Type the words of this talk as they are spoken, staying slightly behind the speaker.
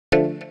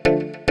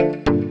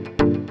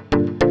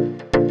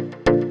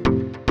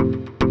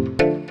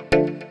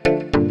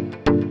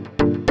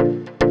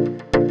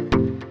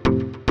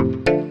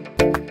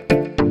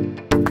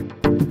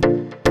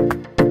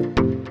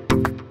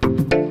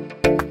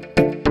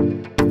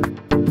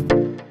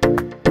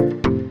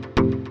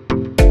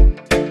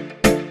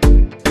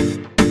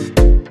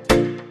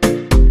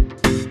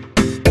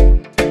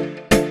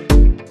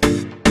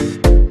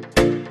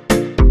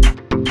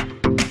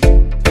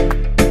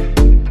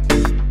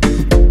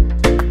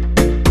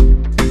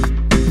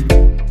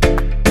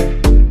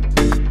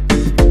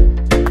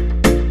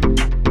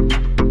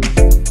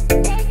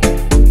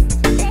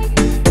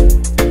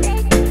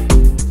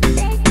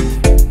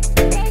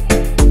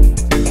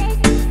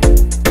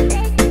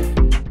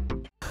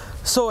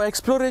So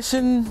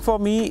exploration for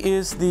me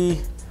is the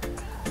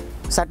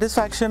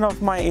satisfaction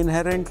of my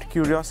inherent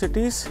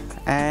curiosities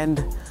and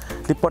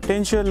the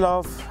potential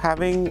of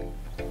having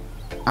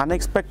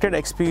unexpected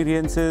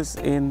experiences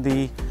in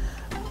the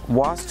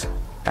vast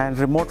and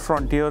remote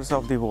frontiers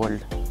of the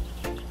world.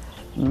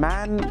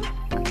 Man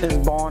is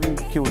born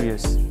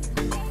curious.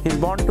 He's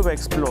born to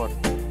explore.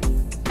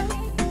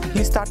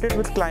 He started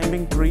with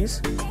climbing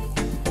trees,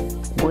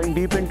 going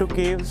deep into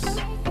caves,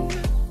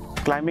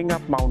 climbing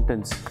up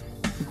mountains.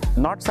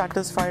 Not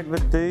satisfied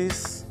with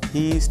this,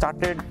 he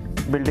started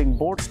building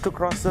boats to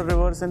cross the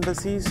rivers and the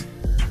seas,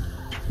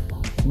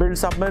 built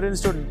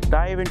submarines to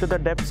dive into the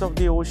depths of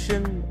the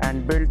ocean,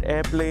 and built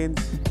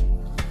airplanes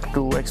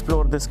to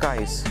explore the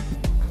skies.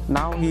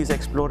 Now he is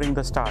exploring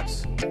the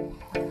stars.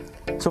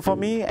 So for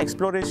me,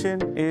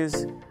 exploration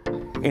is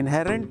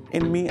inherent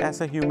in me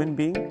as a human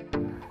being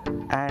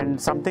and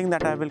something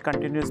that I will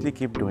continuously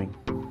keep doing.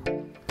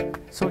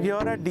 So here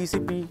at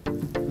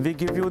DCP, we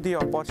give you the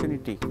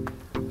opportunity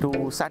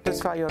to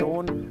satisfy your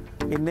own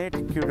innate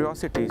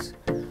curiosities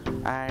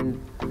and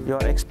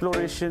your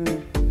exploration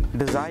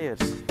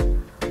desires.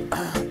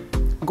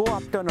 Go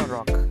upturn a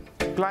rock,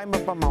 climb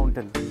up a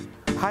mountain,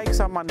 hike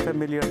some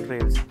unfamiliar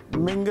trails,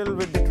 mingle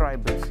with the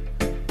tribals,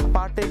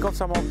 partake of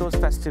some of those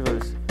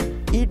festivals,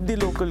 eat the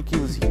local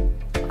cuisine,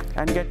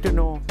 and get to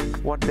know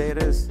what there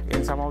is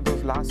in some of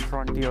those last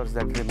frontiers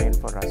that remain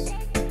for us.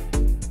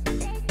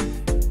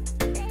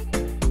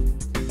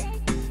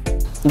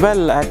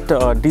 Well, at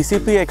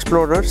DCP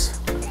Explorers,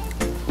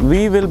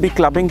 we will be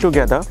clubbing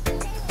together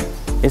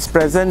its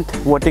present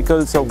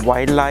verticals of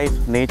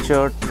wildlife,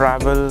 nature,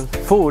 travel,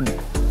 food,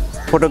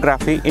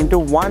 photography into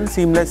one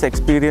seamless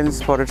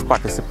experience for its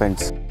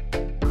participants.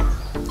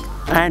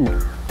 And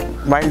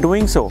while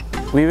doing so,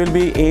 we will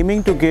be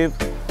aiming to give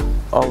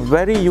a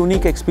very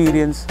unique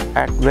experience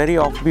at very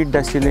offbeat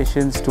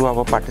destinations to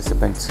our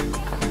participants.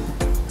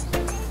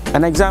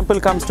 An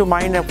example comes to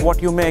mind of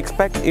what you may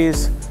expect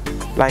is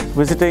like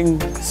visiting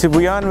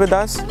Sibuyan with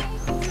us,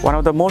 one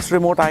of the most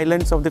remote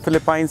islands of the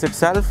Philippines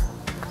itself,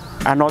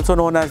 and also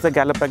known as the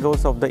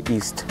Galapagos of the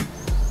East.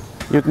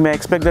 You may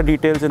expect the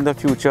details in the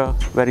future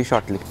very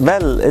shortly.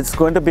 Well, it's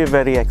going to be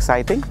very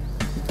exciting.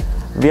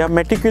 We are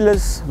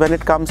meticulous when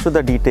it comes to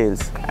the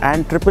details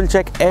and triple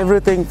check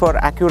everything for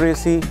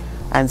accuracy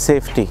and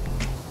safety.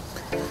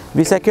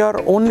 We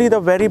secure only the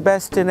very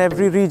best in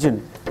every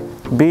region,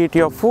 be it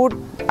your food,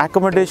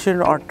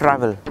 accommodation or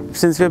travel.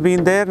 Since we've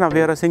been there, now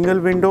we are a single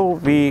window.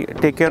 We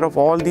take care of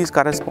all these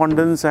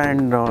correspondence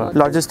and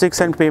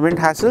logistics and payment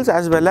hassles,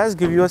 as well as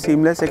give you a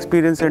seamless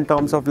experience in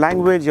terms of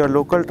language, your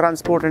local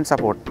transport and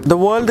support. The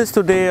world is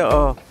today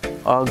a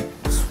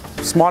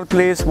small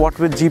place, what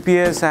with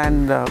GPS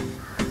and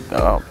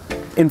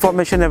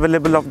information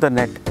available of the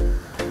net.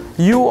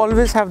 You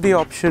always have the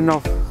option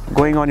of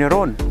going on your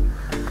own.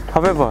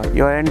 However,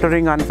 you are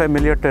entering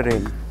unfamiliar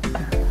terrain.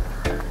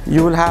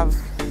 You will have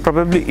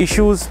probably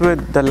issues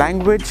with the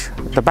language,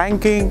 the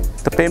banking,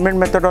 the payment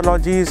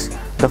methodologies,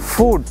 the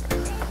food.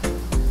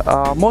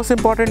 Most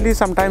importantly,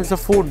 sometimes the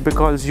food,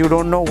 because you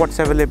don't know what's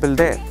available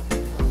there.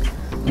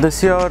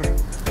 This year,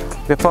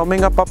 we're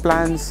firming up our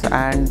plans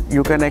and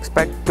you can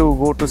expect to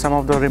go to some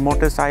of the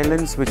remotest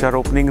islands which are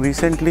opening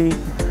recently,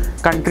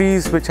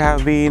 countries which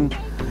have been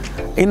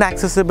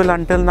inaccessible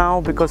until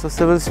now because of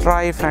civil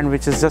strife and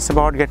which is just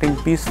about getting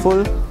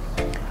peaceful.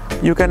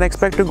 You can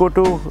expect to go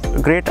to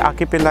great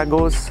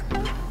archipelagos,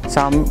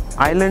 some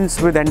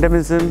islands with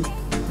endemism,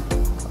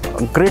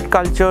 great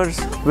cultures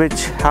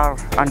which are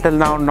until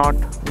now not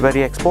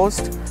very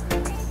exposed.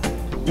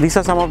 These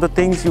are some of the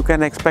things you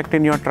can expect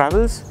in your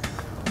travels.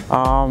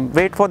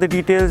 Wait for the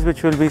details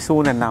which will be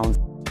soon announced.